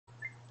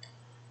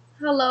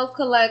Hello,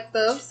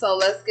 collective. So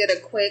let's get a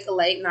quick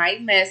late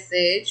night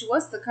message.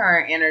 What's the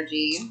current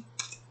energy?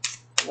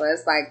 Well,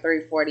 it's like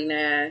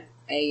 3:49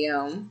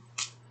 a.m.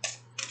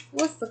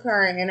 What's the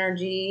current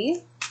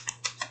energy?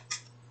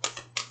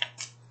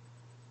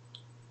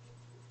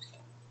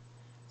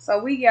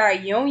 So we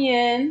got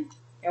union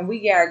and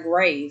we got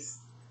grace.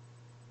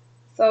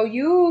 So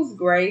use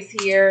grace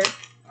here.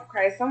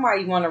 Okay,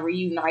 somebody want to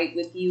reunite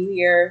with you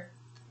here.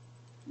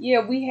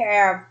 Yeah, we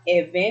have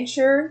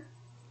adventure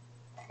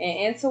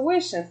and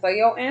intuition. So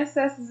your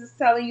ancestors is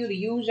telling you to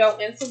use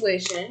your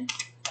intuition.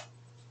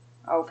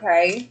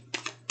 Okay.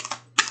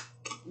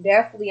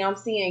 Definitely I'm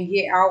seeing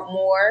get out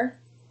more.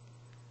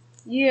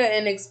 Yeah,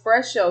 and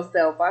express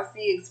yourself. I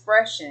see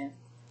expression.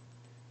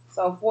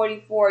 So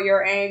 44,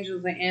 your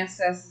angels and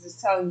ancestors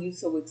is telling you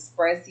to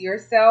express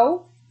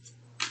yourself.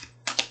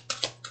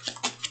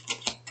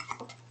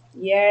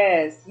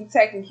 Yes, you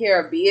taking care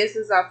of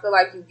business. I feel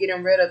like you're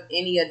getting rid of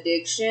any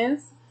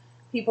addictions,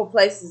 people,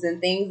 places, and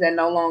things that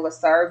no longer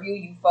serve you.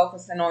 You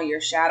focusing on your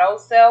shadow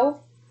self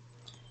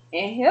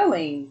and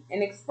healing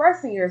and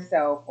expressing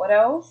yourself. What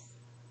else?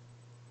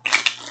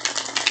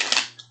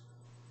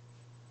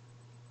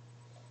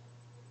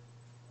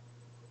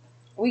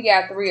 We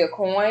got 3 of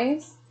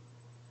coins.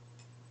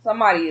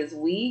 Somebody is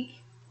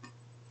weak.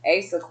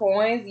 Ace of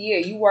coins. Yeah,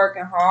 you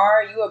working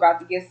hard. You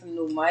about to get some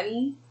new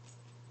money.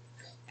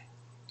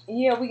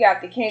 Yeah, we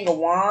got the King of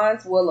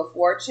Wands, Wheel of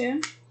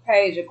Fortune,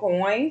 Page of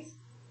Coins.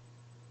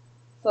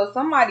 So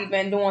somebody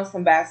been doing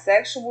some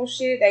bisexual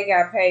shit. They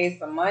got paid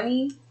some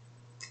money.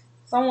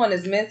 Someone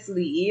is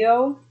mentally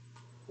ill.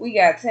 We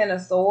got 10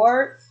 of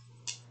Swords.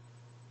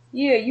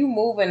 Yeah, you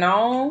moving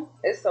on.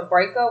 It's a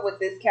breakup with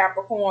this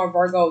Capricorn,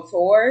 Virgo,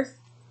 Taurus,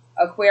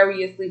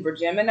 Aquarius, Libra,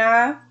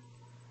 Gemini.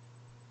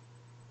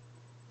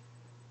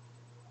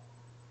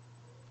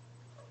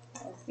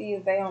 Let's see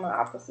if they on the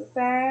opposite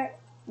side.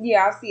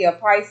 Yeah, I see a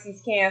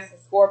Pisces, Cancer,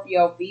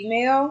 Scorpio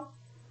female.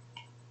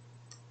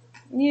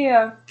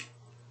 Yeah,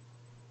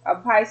 a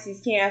Pisces,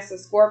 Cancer,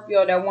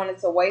 Scorpio that wanted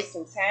to waste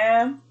some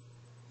time.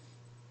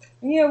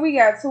 Yeah, we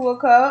got 2 of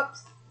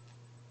Cups,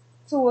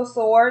 2 of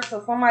Swords.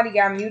 So somebody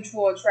got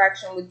mutual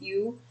attraction with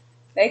you.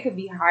 They could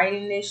be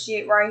hiding this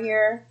shit right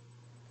here,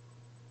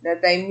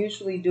 that they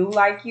mutually do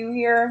like you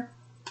here.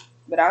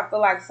 But I feel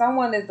like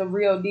someone is the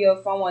real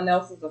deal. Someone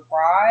else is a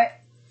fraud.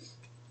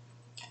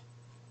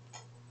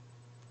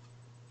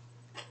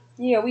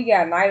 Yeah, we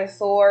got Knight of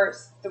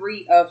Swords,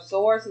 3 of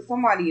Swords. So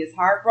somebody is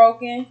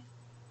heartbroken.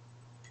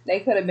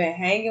 They could have been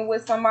hanging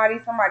with somebody.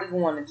 Somebody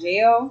going to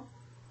jail.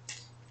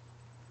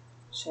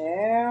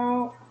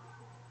 Child.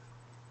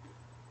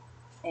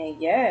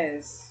 And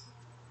yes,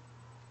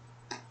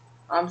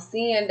 I'm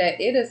seeing that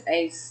it is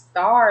a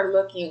star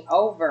looking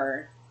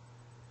over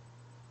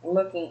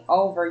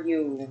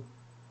you.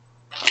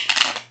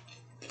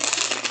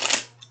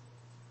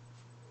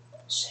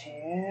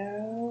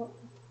 Child.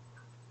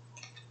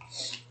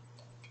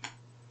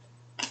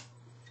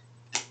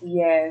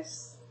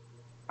 Yes.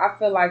 I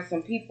feel like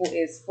some people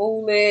is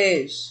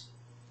foolish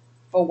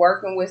for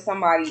working with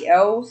somebody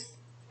else.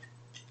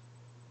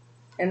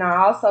 And I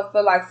also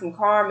feel like some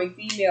karmic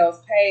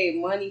females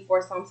paid money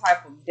for some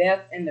type of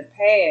death in the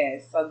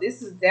past. So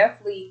this is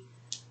definitely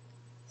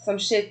some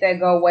shit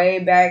that go way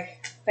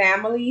back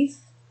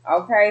families.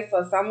 Okay,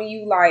 so some of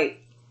you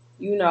like,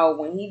 you know,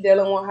 when he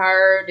dealing with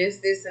her,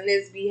 this, and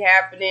this be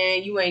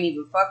happening. You ain't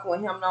even fucking with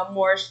him no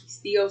more. She's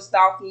still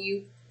stalking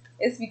you.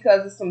 It's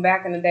because of some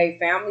back in the day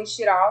family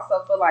shit. I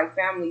also feel like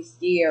family's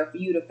scared for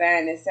you to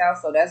find this out.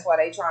 So that's why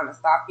they trying to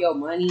stop your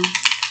money.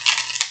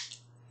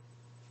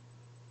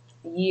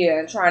 Yeah,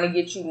 and trying to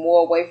get you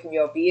more away from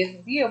your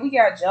business. Yeah, we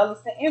got jealous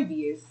and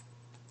envious.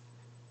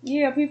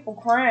 Yeah, people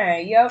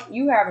crying. Yep,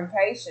 you having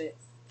patience.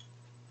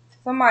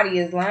 Somebody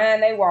is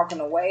lying. They walking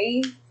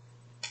away.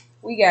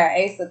 We got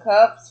Ace of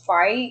Cups,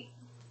 fight.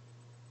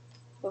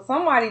 So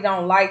somebody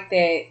don't like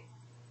that.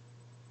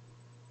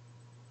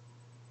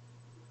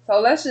 So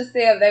let's just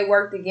say if they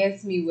worked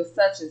against me with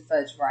such and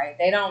such, right?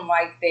 They don't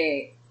like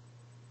that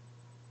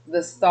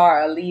the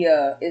star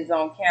Aaliyah is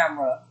on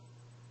camera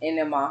and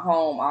in my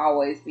home,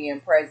 always being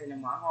present in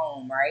my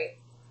home, right?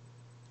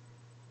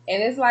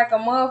 And it's like a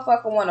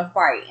motherfucker want to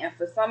fight. And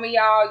for some of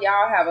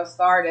y'all have a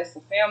star that's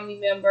a family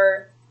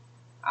member.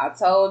 I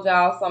told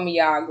y'all some of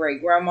y'all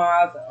great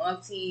grandmas and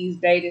aunties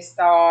dated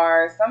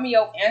stars. Some of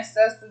your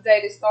ancestors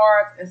dated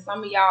stars. And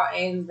some of y'all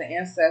angels and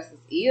ancestors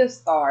is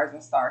stars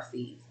and star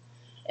seeds.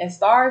 And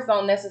stars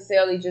don't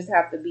necessarily just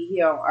have to be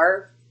here on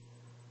Earth.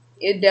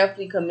 It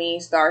definitely could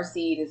mean star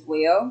seed as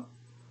well.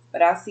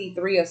 But I see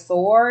 3 of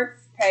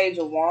Swords, Page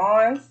of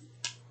Wands.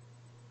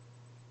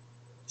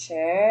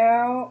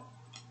 Child.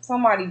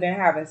 Somebody been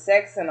having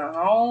sex in a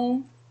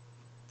home.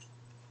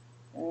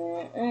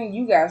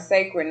 You got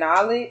sacred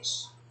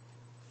knowledge.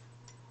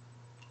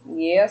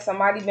 Yeah,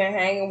 somebody been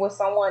hanging with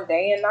someone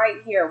day and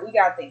night here. We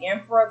got the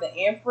Emperor, the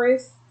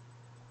Empress.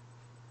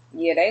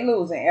 Yeah, they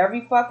losing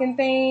every fucking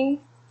thing.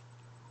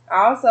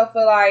 I also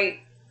feel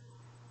like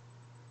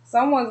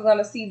someone's going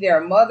to see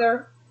their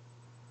mother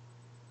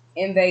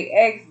and they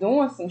ex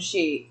doing some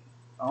shit.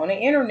 on the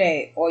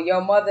internet, or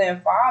your mother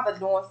and father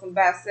doing some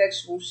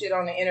bisexual shit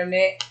on the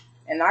internet,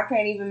 and I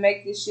can't even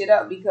make this shit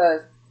up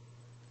because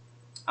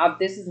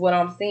this is what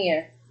I'm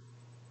seeing.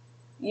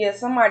 Yeah,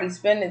 somebody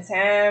spending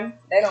time.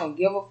 They don't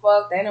give a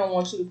fuck. They don't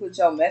want you to put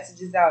your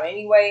messages out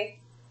anyway.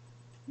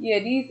 Yeah,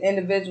 these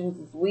individuals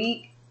is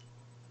weak.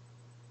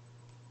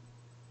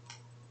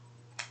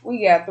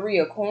 We got 3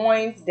 of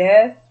coins,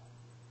 death,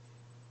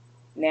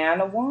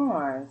 9 of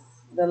wands,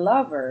 the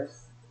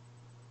lovers.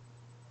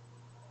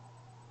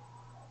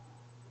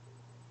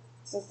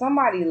 So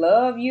somebody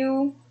love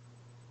you.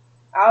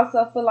 I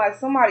also feel like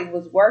somebody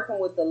was working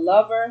with the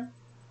lover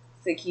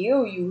to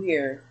kill you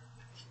here.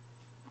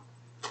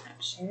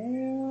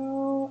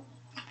 Chill.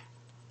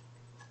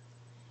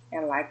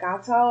 And like I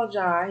told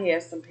y'all, I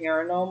had some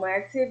paranormal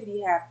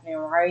activity happening,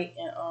 right?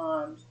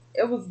 And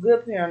it was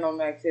good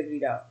paranormal activity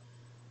though.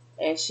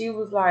 And she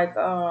was like,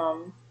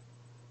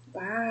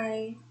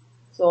 bye.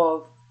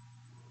 So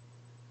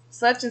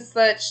such and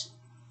such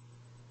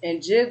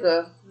and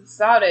Jigga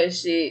saw that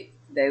shit,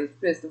 they was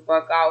pissed the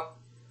fuck off.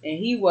 And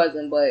he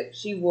wasn't, but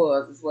she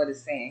was, is what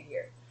it's saying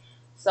here.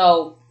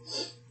 So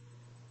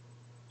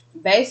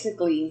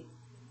basically,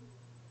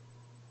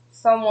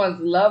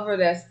 someone's lover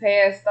that's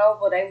passed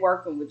over, they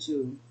working with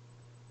you.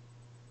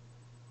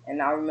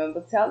 And I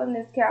remember telling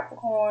this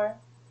Capricorn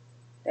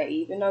that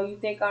even though you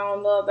think I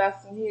don't know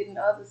about some hidden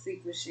other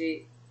secret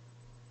shit,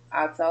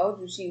 I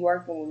told you she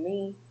working with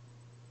me.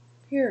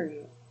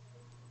 Period.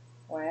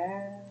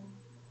 Wow.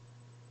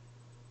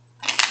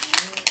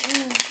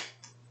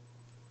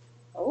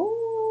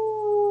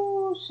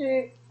 Oh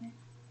shit.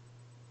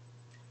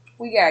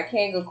 We got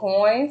King of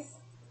Coins.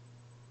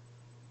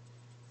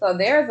 So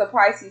there's a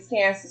Pisces,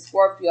 Cancer,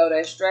 Scorpio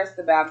that's stressed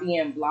about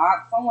being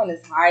blocked. Someone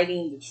is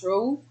hiding the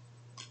truth.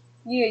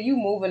 Yeah, you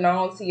moving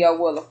on to your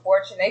Wheel of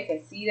Fortune. They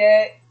can see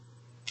that.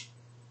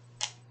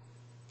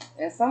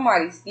 And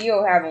somebody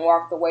still haven't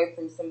walked away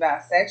from some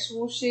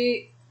bisexual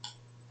shit.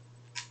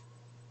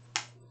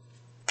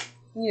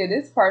 Yeah,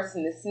 this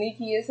person is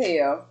sneaky as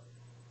hell.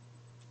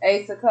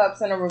 Ace of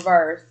Cups in a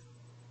reverse.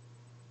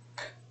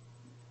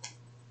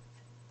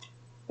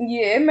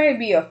 Yeah, it may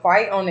be a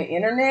fight on the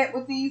internet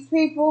with these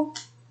people.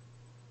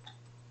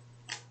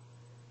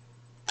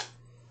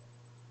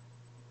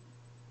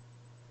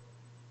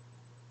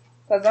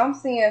 Because I'm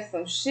seeing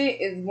some shit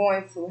is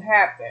going to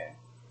happen.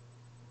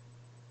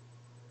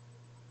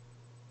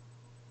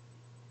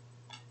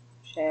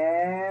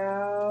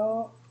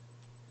 Child.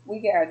 We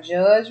got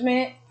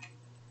Judgment.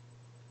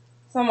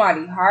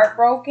 Somebody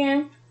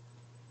heartbroken.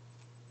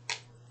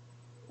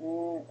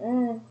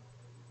 Whoo,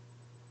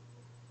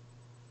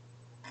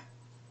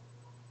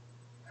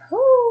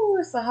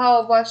 it's a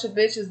whole bunch of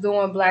bitches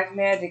doing black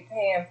magic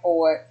paying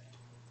for it.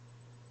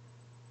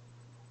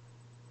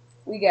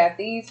 We got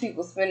these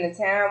people spending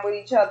time with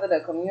each other,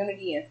 the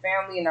community and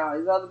family and all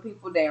these other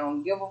people. They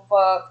don't give a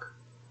fuck.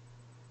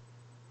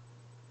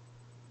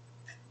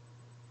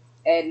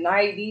 At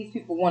night, these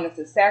people wanted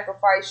to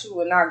sacrifice you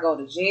and not go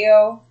to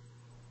jail.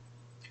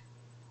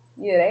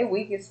 Yeah, they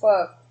weak as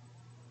fuck.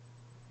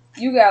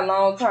 You got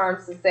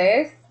long-term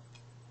success.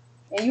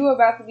 And you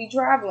about to be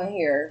traveling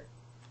here.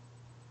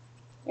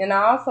 And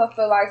I also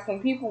feel like some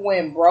people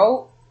went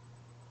broke.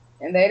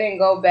 And they didn't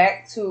go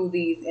back to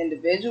these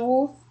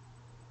individuals.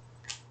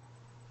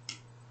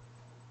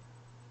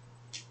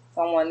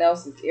 Someone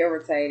else is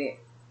irritated.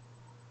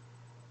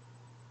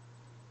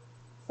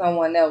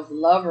 Someone else's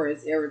lover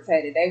is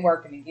irritated. They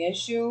working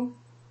against you.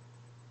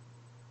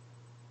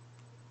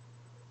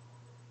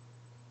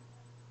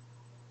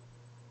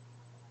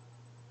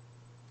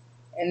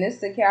 And this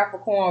is the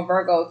Capricorn,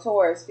 Virgo,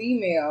 Taurus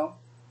female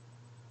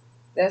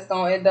that's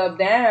going to end up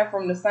dying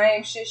from the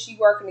same shit she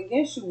working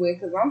against you with.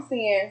 Because I'm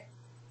seeing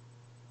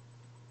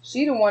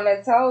she the one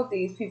that told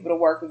these people to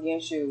work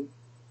against you.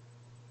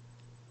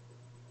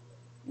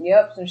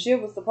 Yep, some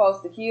shit was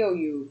supposed to kill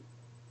you.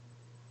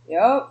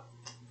 Yep,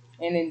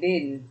 and it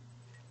didn't.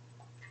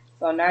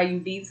 So now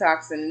you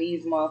detoxing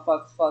these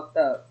motherfuckers fucked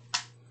up.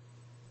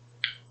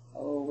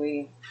 Oh,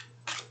 wait.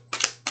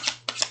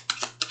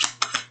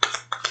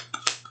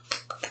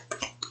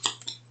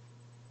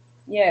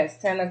 Yes,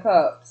 10 of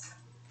Cups.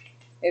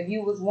 If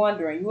you was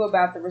wondering, you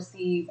about to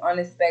receive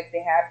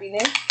unexpected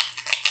happiness.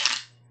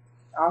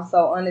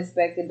 Also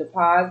unexpected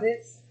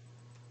deposits.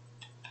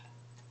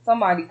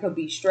 Somebody could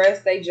be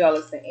stressed. They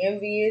jealous and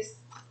envious.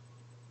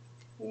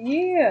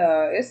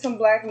 Yeah, it's some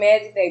black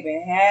magic they've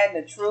been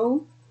hiding the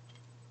truth.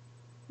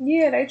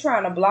 Yeah, they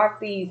trying to block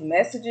these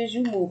messages.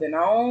 You moving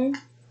on.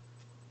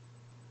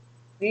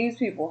 These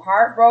people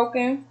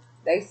heartbroken.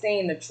 They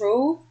seen the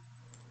truth.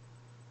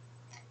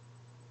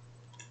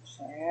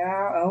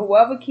 Yeah, and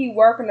whoever keep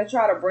working to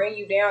try to bring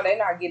you down, they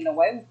not getting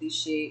away with this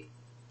shit.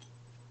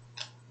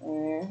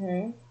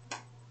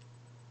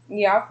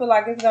 Yeah, I feel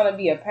like it's gonna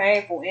be a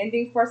painful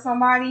ending for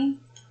somebody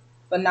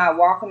for not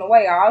walking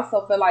away. I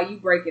also feel like you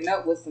breaking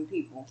up with some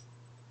people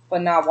for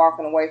not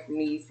walking away from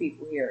these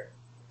people here.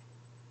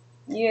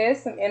 Yeah,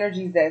 it's some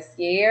energies that's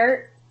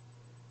scared.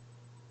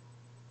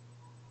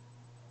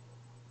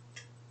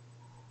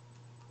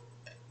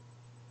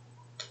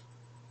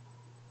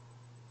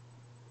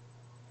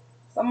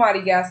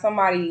 Somebody got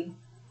somebody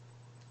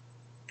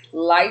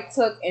life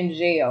took in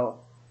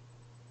jail.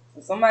 So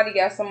somebody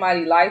got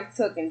somebody life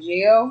took in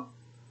jail.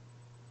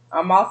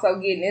 I'm also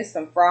getting this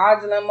some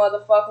fraudulent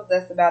motherfuckers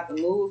that's about to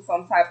lose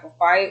some type of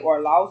fight or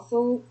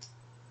lawsuit.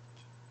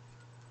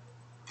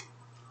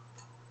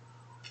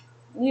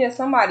 Yeah,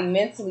 somebody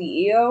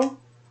mentally ill.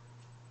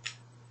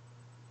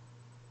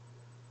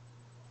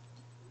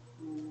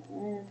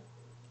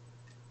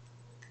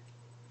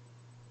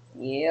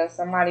 Yeah,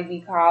 somebody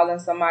be calling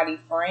somebody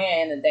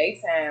friend in the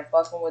daytime,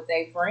 fucking with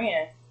their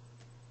friend.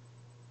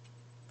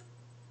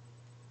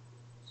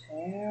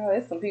 Yeah,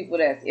 it's some people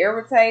that's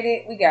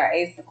irritated. We got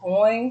Ace of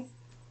Coins,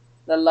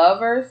 the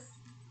Lovers,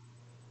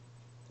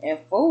 and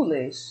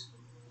Foolish.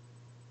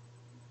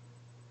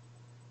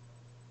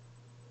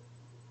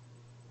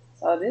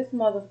 So this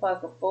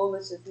motherfucker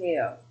foolish as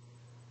hell.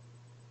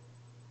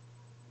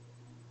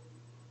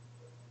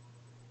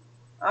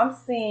 I'm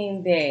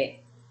seeing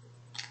that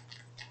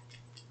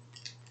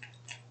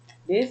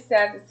this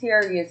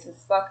Sagittarius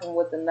is fucking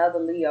with another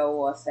Leo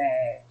or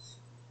Sag.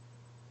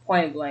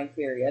 Point blank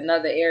period.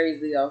 Another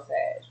Aries, Leo,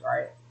 Sag,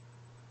 right?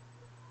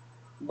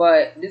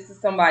 But this is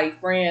somebody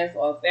friends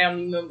or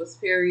family members,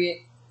 period.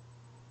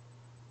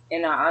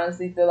 And I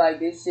honestly feel like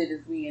this shit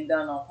is being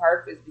done on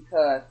purpose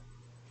because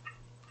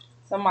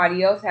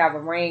somebody else have a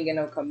ring and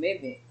a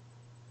commitment.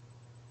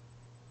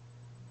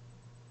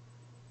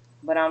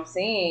 But I'm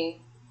seeing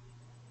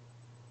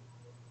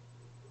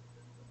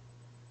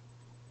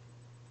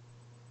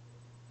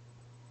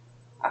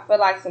I feel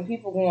like some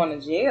people going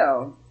to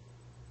jail.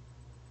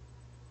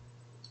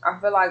 I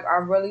feel like I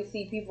really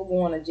see people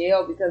going to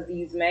jail because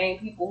these main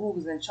people who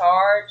was in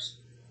charge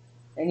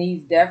and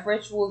these death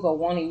rituals are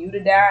wanting you to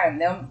die and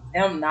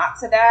them not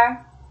to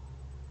die.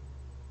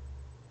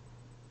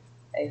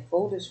 They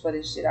foolish for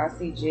this shit. I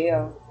see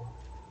jail.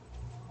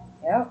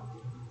 Yep.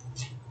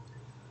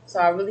 So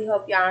I really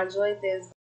hope y'all enjoyed this.